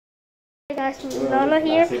Hey guys, Lola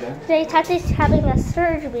here. Today Tate's having a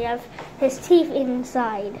surgery of his teeth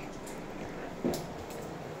inside.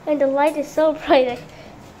 And the light is so bright. I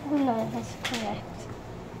don't know if that's correct.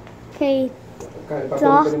 Okay,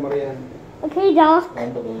 Doc. Okay, Doc.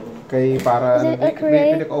 Okay, para Is it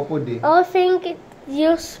correct? pinag-upod eh. I think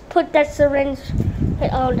you put that syringe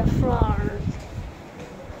on the floor.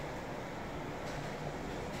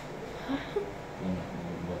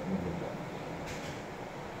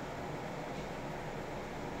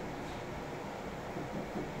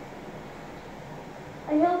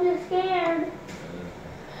 I hope you're scared.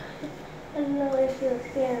 I don't know if you're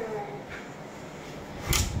scared or not.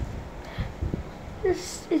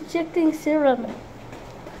 It's ejecting serum.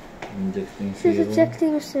 Injecting She's serum.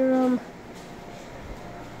 ejecting serum.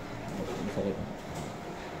 Sakit.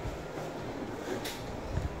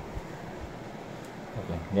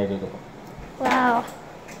 Okay, gagawin ko. Wow.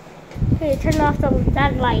 Okay, turn off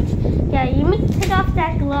that light. Yeah, you need to take off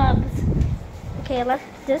that gloves. Okay, let's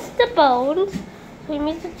this is the bones. We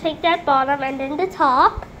need to take that bottom and then the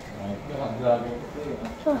top.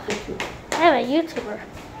 Oh, I'm a YouTuber.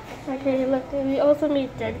 Okay, look, we also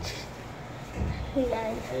need that. Hey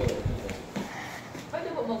guys.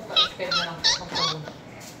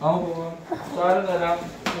 How's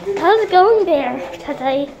it going there,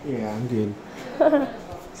 Tatay? Yeah, I'm good.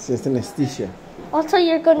 It's just anesthesia. Also,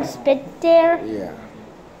 you're going to spit there? Yeah.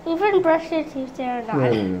 You can brush your teeth there or not?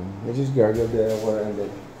 No. I just gargle the water and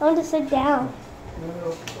then. I want to sit down.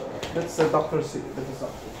 No. That's the doctor's seat.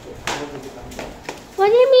 What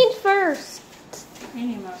do you mean first?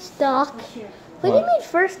 Doc. What do you mean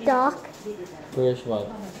first, Doc? First what?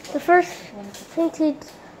 The first thing the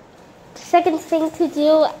second thing to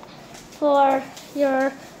do for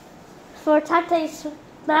Tate's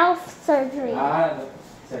mouth surgery.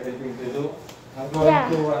 Second thing to do. I'm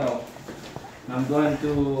going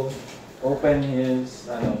to open his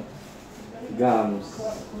gums.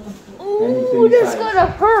 Ooh, that's gonna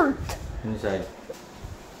hurt. Inside.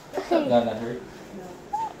 Okay. Gonna hurt.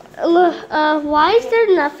 Look, why is there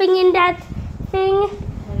nothing in that thing?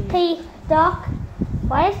 Hey, Doc,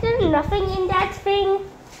 why is there nothing in that thing?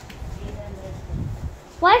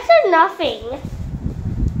 Why is there nothing?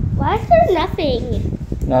 Why is there nothing?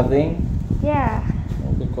 Nothing? Yeah.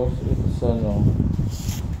 Because it's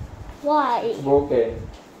Why? broken.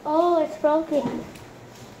 Oh, it's broken.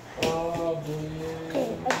 Oh,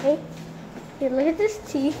 Okay, okay. Here, look at this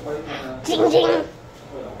teeth. Ding, ding.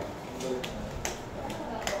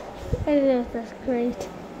 I don't know if that's great.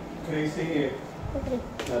 Can you see it? Okay.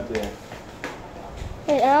 Not there.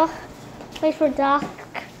 Hey, Al, wait for Doc.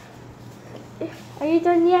 Are you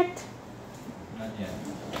done yet? Not yet.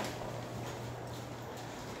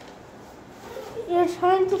 You're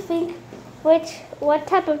trying to think what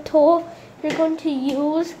type of tool you're going to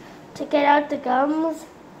use to get out the gums.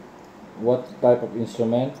 What type of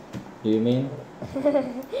instrument do you mean?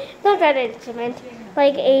 Not that instrument,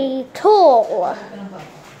 like a tool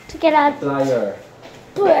to get out. Plier.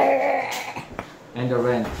 Brrr. And a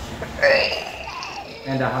wrench.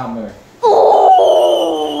 And a hammer.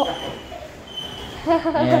 Oh!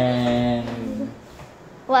 And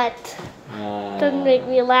What? Don't make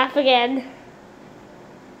me laugh again.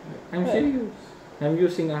 I'm serious. I'm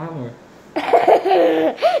using a hammer.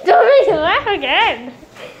 Don't make me laugh again.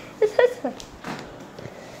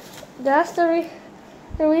 That's the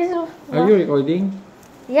reason. Are you recording?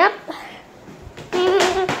 Yep.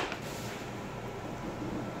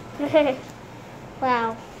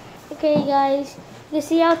 Wow. Okay, guys, you can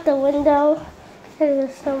see out the window.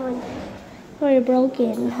 There's someone very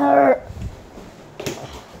broken. Her.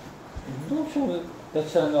 Don't show it.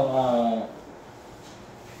 That's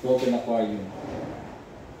broken aquarium.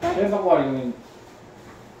 You have aquarium.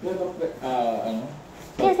 You have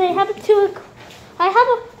Yes, I have I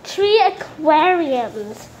have 3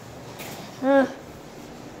 aquariums.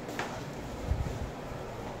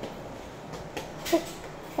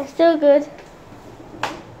 That's still good.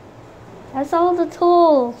 That's all the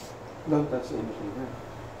tools. Don't touch anything.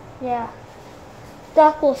 Yeah.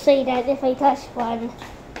 Doc will say that if I touch one.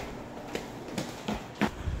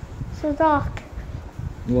 So Doc.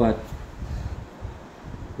 What?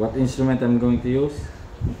 What instrument I'm going to use?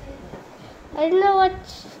 I don't know what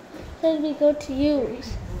should we go to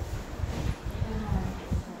use.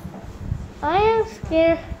 I am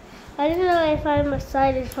scared. I don't know if I'm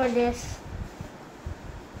excited for this.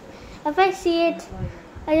 If I see it,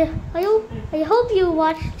 I hope you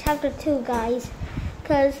watch chapter 2, guys,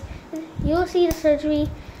 because you'll see the surgery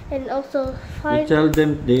and also You tell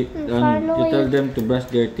them finally, to brush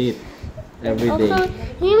their teeth. Every Also, day.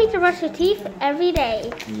 you need to brush your teeth every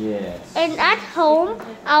day. Yes. And at home,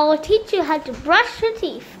 I will teach you how to brush your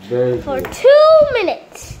teeth Very for good. 2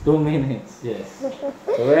 minutes. 2 minutes. Yes.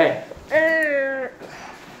 Correct.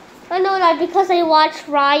 I know that because I watched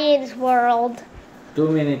Ryan's World. 2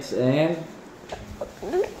 minutes and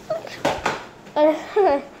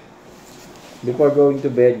before going to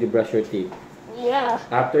bed, you brush your teeth. Yeah.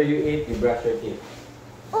 After you eat, you brush your teeth.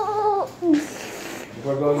 Oh.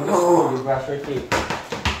 Before going to school, you brush your teeth.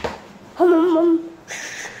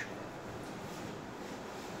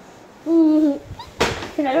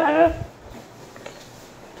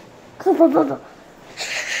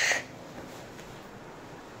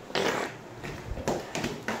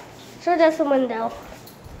 So that's the window.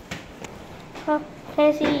 Huh? Can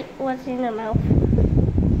I see what's in the mouth?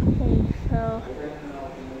 Okay, so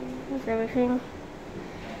that's everything.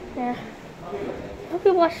 Yeah. Hope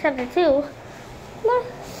you watched chapter 2.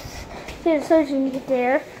 See the surgery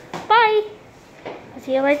there. Bye! I'll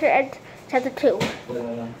see you later at chapter 2.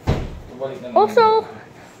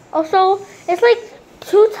 Also, it's like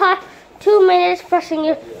 2 minutes brushing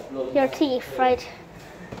your teeth right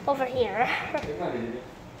over here.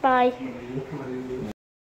 Bye.